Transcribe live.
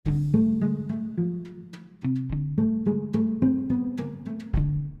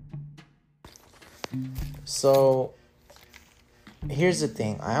So, here's the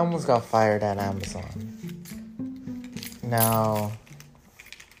thing. I almost got fired at Amazon. Now,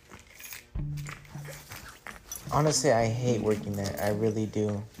 honestly, I hate working there. I really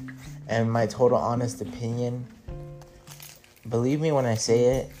do. And my total honest opinion, believe me when I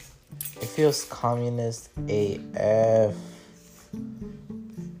say it, it feels communist AF.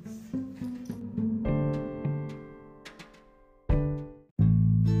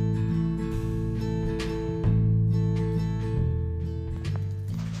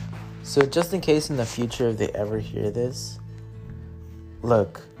 So just in case in the future if they ever hear this,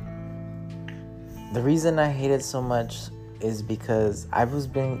 look, the reason I hate it so much is because I've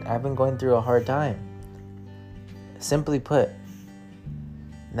been going through a hard time. Simply put.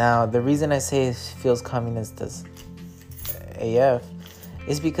 Now, the reason I say it feels communist as AF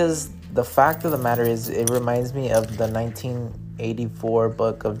is because the fact of the matter is it reminds me of the 1984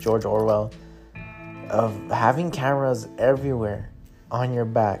 book of George Orwell of having cameras everywhere on your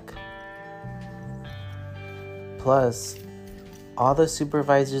back. Plus, all the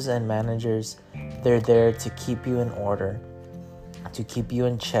supervisors and managers, they're there to keep you in order, to keep you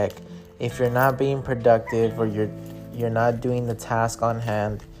in check. If you're not being productive or you're not doing the task on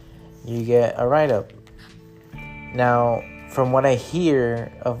hand, you get a write-up. Now, from what I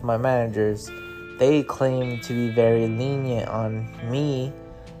hear of my managers, they claim to be very lenient on me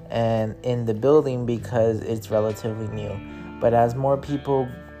and in the building because it's relatively new. But as more people,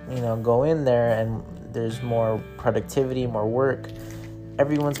 go in there and there's more productivity, more work,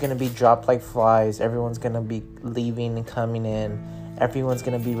 everyone's going to be dropped like flies. Everyone's going to be leaving and coming in. Everyone's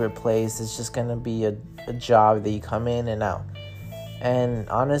going to be replaced. It's just going to be a job that you come in and out. And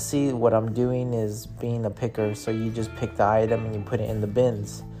honestly, what I'm doing is being a picker. So you just pick the item and you put it in the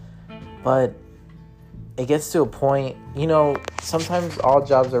bins. But it gets to a point, sometimes all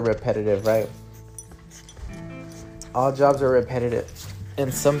jobs are repetitive, right? All jobs are repetitive.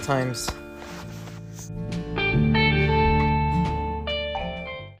 And sometimes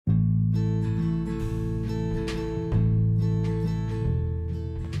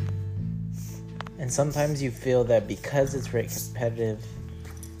you feel that because it's repetitive,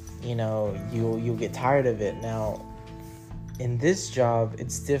 you'll get tired of it. Now, in this job,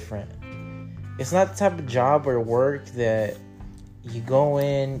 it's different. It's not the type of job or work that you go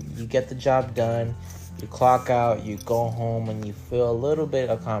in, you get the job done, you clock out, you go home, and you feel a little bit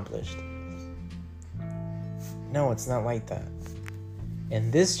accomplished. No, it's not like that.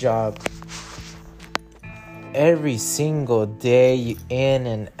 In this job, every single day, you in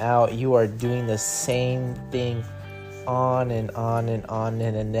and out, you are doing the same thing on and on and on,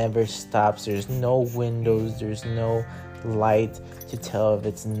 and it never stops. There's no windows, there's no light to tell if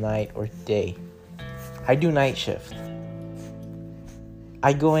it's night or day. I do night shift.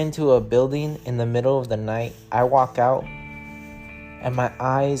 I go into a building in the middle of the night. I walk out, and my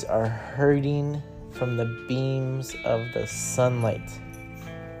eyes are hurting from the beams of the sunlight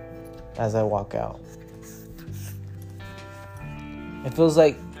as I walk out. It feels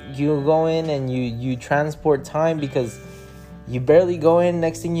like you go in and you transport time because you barely go in.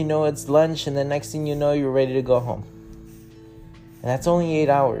 Next thing you know, it's lunch. And then next thing you know, you're ready to go home. And that's only 8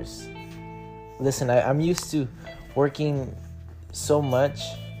 hours. Listen, I'm used to working so much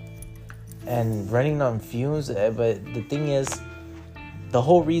and running on fumes. But the thing is, the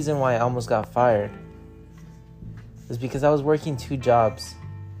whole reason why I almost got fired is because I was working 2 jobs.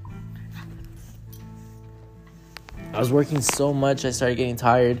 I was working so much, I started getting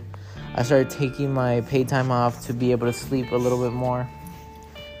tired. I started taking my paid time off to be able to sleep a little bit more.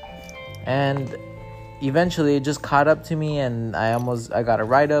 And eventually it just caught up to me, and I got a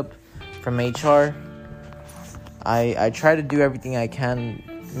write-up from HR. I try to do everything I can,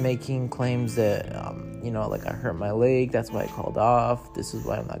 making claims that, like I hurt my leg, that's why I called off. This is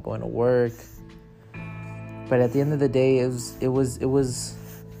why I'm not going to work. But at the end of the day, it was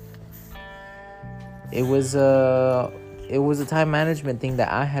a time management thing that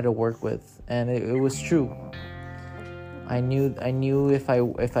I had to work with, and it was true. I knew if I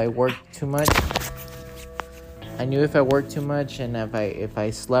worked too much, and if I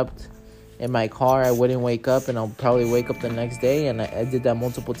slept in my car, I wouldn't wake up, and I'll probably wake up the next day, and I did that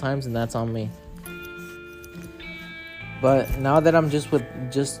multiple times, and that's on me. But now that I'm just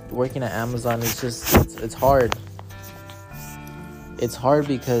working at Amazon, it's hard. It's hard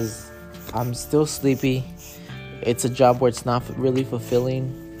because I'm still sleepy. It's a job where it's not really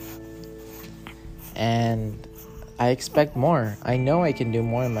fulfilling. And I expect more. I know I can do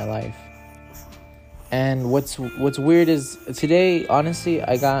more in my life. And what's weird is today, honestly,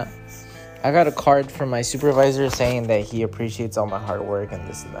 I got a card from my supervisor saying that he appreciates all my hard work and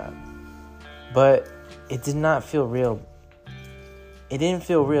this and that. But it did not feel real. It didn't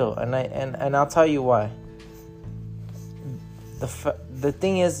feel real, and I'll tell you why. The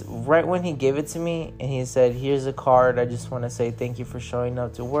thing is, right when he gave it to me and he said, "Here's a card. I just want to say thank you for showing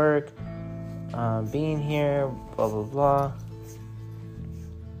up to work, being here, blah blah blah."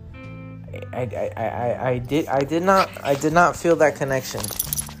 I did not feel that connection.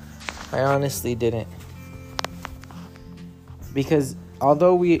 I honestly didn't, because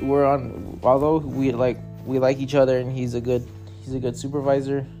although we like each other and he's a good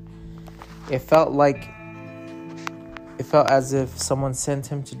supervisor, it felt as if someone sent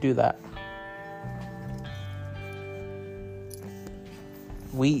him to do that.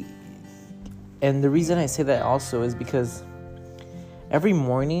 And the reason I say that also is because every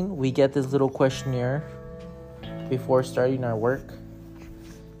morning we get this little questionnaire before starting our work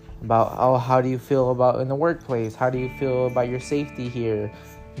about, how do you feel about in the workplace? How do you feel about your safety here?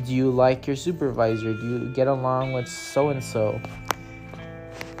 Do you like your supervisor? Do you get along with so-and-so?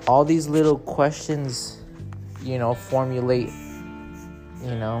 All these little questions, formulate,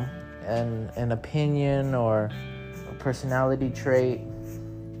 an opinion or a personality trait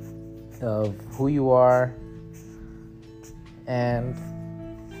of who you are, and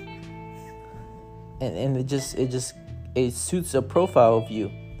it suits a profile of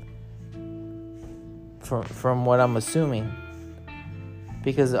you, from what I'm assuming,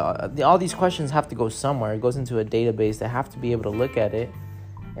 because all these questions have to go somewhere. It goes into a database. They have to be able to look at it.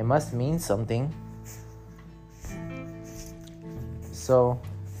 It must mean something. So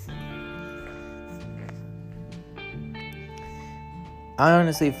I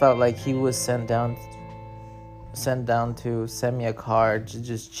honestly felt like he was sent down to send me a card to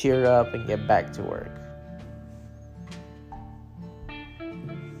just cheer up and get back to work.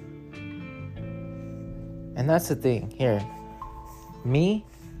 And that's the thing here. Me,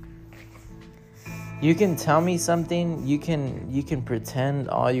 you can tell me something, you can pretend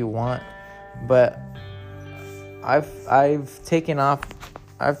all you want, but I've taken off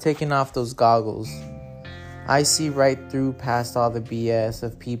those goggles. I see right through past all the BS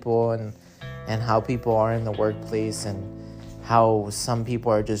of people and how people are in the workplace, and how some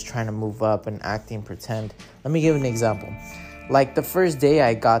people are just trying to move up and acting pretend. Let me give an example. Like the first day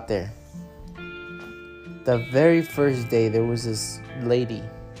I got there, the very first day, there was this lady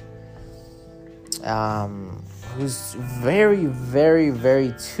who's very, very,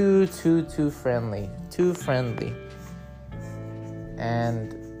 very too friendly. Too friendly.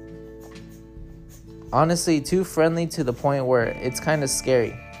 And honestly, too friendly to the point where it's kind of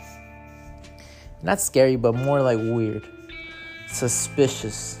scary. Not scary, but more like weird.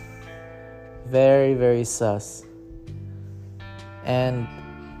 Suspicious. Very, very sus. And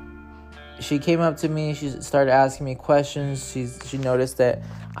she came up to me. She started asking me questions. She noticed that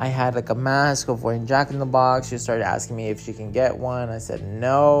I had like a mask of wearing Jack in the Box. She started asking me if she can get one. I said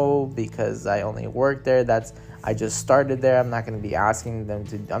no, because I only work there. I just started there. I'm not going to be asking them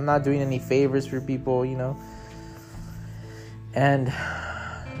to. I'm not doing any favors for people, And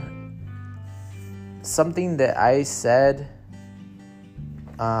something that I said,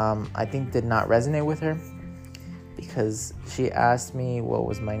 I think did not resonate with her, because she asked me what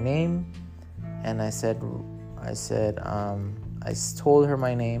was my name, and I told her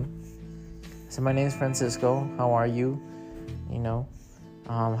my name. I said, my name is Francisco. How are you?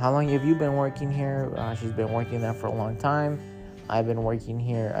 How long have you been working here? She's been working there for a long time. I've been working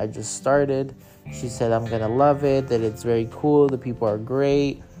here. I just started. She said, I'm going to love it, that it's very cool. The people are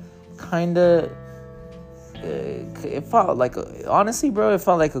great. It felt like, honestly, bro, it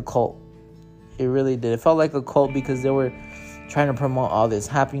felt like a cult. It really did. It felt like a cult, because they were trying to promote all this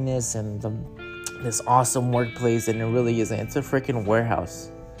happiness and this awesome workplace, and it really isn't. It's a freaking warehouse.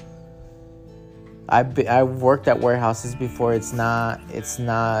 I've worked at warehouses before. It's not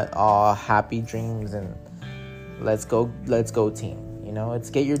all happy dreams and let's go team. It's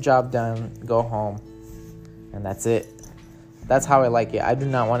get your job done, go home, and that's it. That's how I like it. I do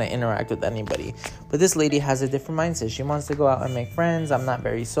not want to interact with anybody. But this lady has a different mindset. She wants to go out and make friends. I'm not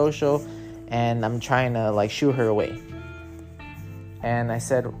very social, and I'm trying to shoo her away. And I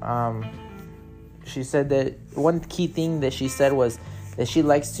said, she said that one key thing that she said was that she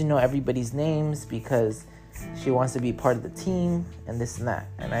likes to know everybody's names because she wants to be part of the team and this and that.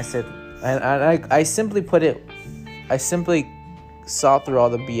 And I said, and I simply put it, I simply saw through all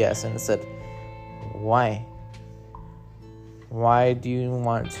the BS and said, why? Why do you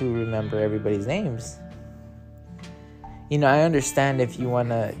want to remember everybody's names? I understand if you want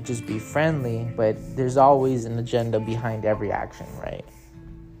to just be friendly, but there's always an agenda behind every action, right?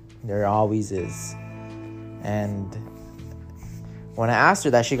 There always is. And when I asked her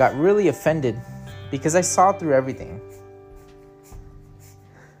that, she got really offended. because I saw through everything.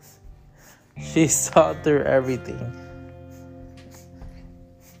 She saw through everything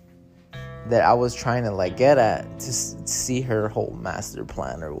that I was trying to like get at, to see her whole master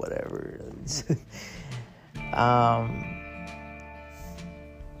plan or whatever.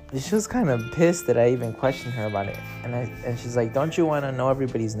 She was kind of pissed that I even questioned her about it, and she's like, "Don't you want to know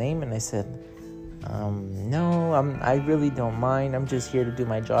everybody's name?" And I said, "No, I really don't mind. I'm just here to do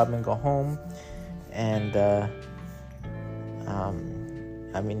my job and go home, and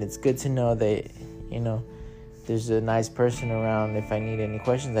I mean, it's good to know that, you know, there's a nice person around. If I need any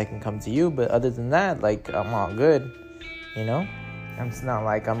questions, I can come to you. But other than that, like, I'm all good, you know? It's not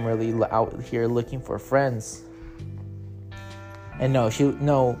like I'm really out here looking for friends." And no,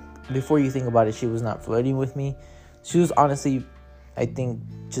 before you think about it, she was not flirting with me. She was honestly, I think,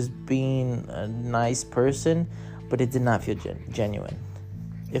 just being a nice person, but it did not feel genuine.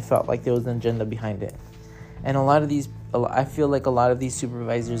 It felt like there was an agenda behind it. And I feel like a lot of these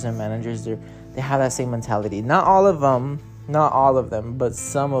supervisors and managers, they have that same mentality. Not all of them, but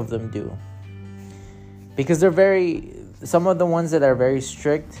some of them do. Because some of the ones that are very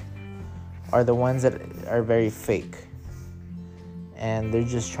strict are the ones that are very fake. And they're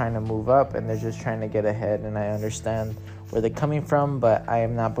just trying to move up, and they're just trying to get ahead. And I understand where they're coming from, but I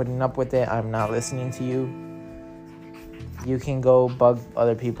am not putting up with it. I'm not listening to you. You can go bug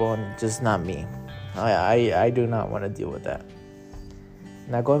other people, and just not me. I do not want to deal with that.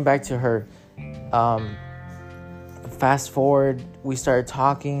 Now, going back to her, fast forward, we started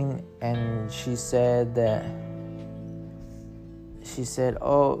talking, and she said,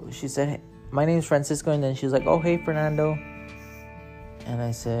 "My name's Francisco," and then she was like, "Oh, hey, Fernando." And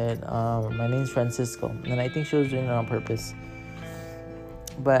I said, "My name's Francisco." And I think she was doing it on purpose.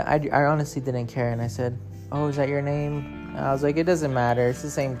 But I honestly didn't care. And I said, "Oh, is that your name?" And I was like, "It doesn't matter. It's the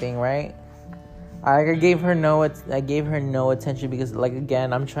same thing, right?" I gave her no attention because, like,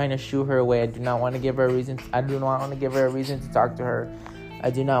 again, I'm trying to shoo her away. I do not want to give her a reason. I do not want to give her a reason to talk to her.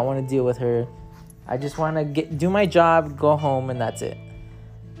 I do not want to deal with her. I just want to do my job, go home, and that's it.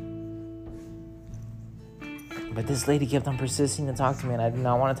 But this lady kept on persisting to talk to me, and I do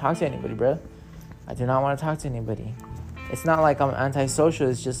not want to talk to anybody, bro. I do not want to talk to anybody. It's not like I'm antisocial.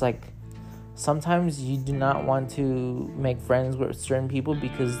 It's just like sometimes you do not want to make friends with certain people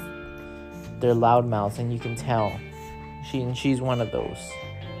because they're loudmouths, and you can tell. She's one of those.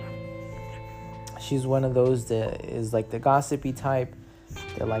 She's one of those that is like the gossipy type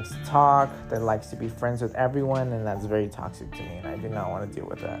that likes to talk, that likes to be friends with everyone, and that's very toxic to me, and I do not want to deal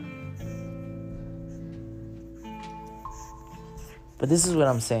with that. But this is what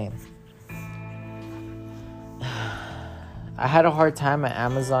I'm saying. I had a hard time at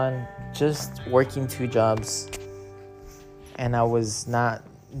Amazon just working 2 jobs, and I was not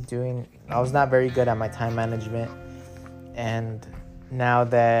very good at my time management. And now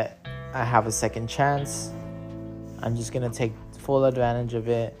that I have a second chance, I'm just gonna take full advantage of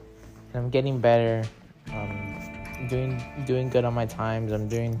it, and I'm getting better. Doing good on my times. I'm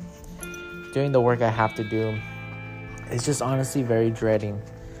doing the work I have to do. It's just honestly very dreading,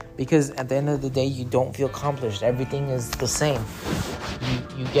 because at the end of the day, you don't feel accomplished. Everything is the same.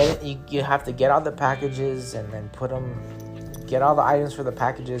 You get it. You have to get all the packages and then get all the items for the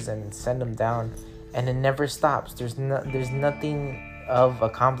packages and send them down, and it never stops. There's nothing of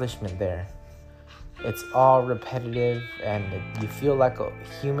accomplishment there. It's all repetitive, and you feel like a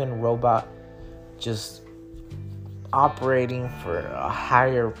human robot just operating for a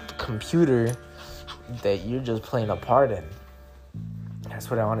higher computer that you're just playing a part in. That's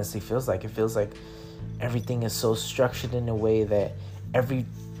what it honestly feels like. It feels like everything is so structured in a way that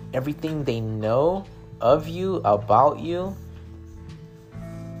everything they know of you, about you,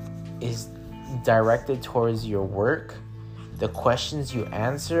 is directed towards your work, the questions you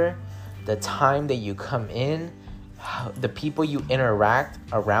answer, the time that you come in, the people you interact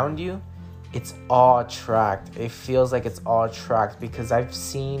around you. It's all tracked. It feels like it's all tracked, because I've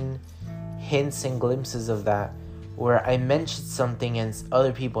seen hints and glimpses of that where I mentioned something and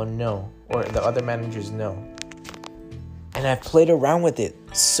other people know, or the other managers know. And I've played around with it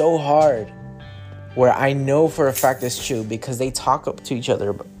so hard where I know for a fact it's true, because they talk to each other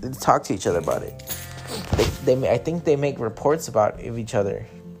about it. I think they make reports of each other.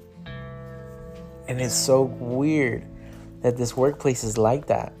 And it's so weird that this workplace is like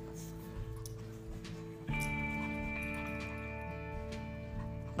that.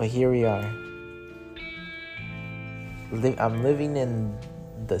 But here we are. I'm living in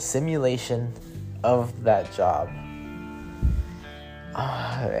the simulation of that job.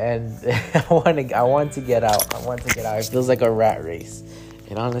 And I want to get out. It feels like a rat race.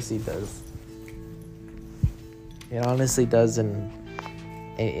 It honestly does. It honestly does, and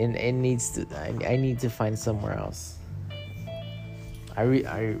it needs to. I need to find somewhere else. I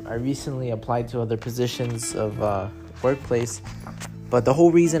recently applied to other positions of workplace, but the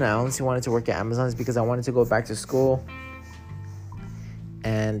whole reason I honestly wanted to work at Amazon is because I wanted to go back to school,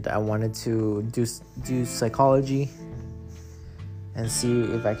 and I wanted to do psychology and see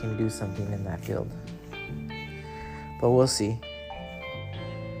if I can do something in that field. But we'll see.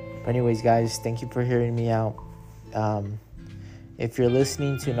 But anyways, guys, thank you for hearing me out. If you're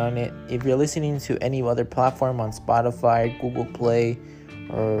listening to any other platform on Spotify, Google Play,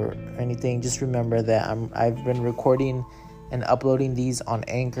 or anything, just remember that I've been recording and uploading these on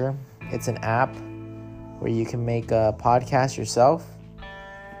Anchor. It's an app where you can make a podcast yourself,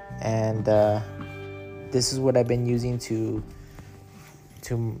 and this is what I've been using to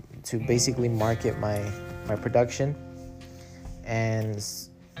basically market my production and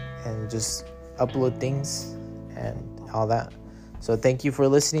just upload things and all that. So thank you for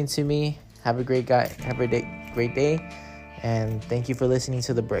listening to me. Have a great day, and thank you for listening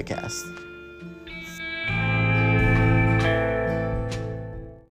to the Brickcast.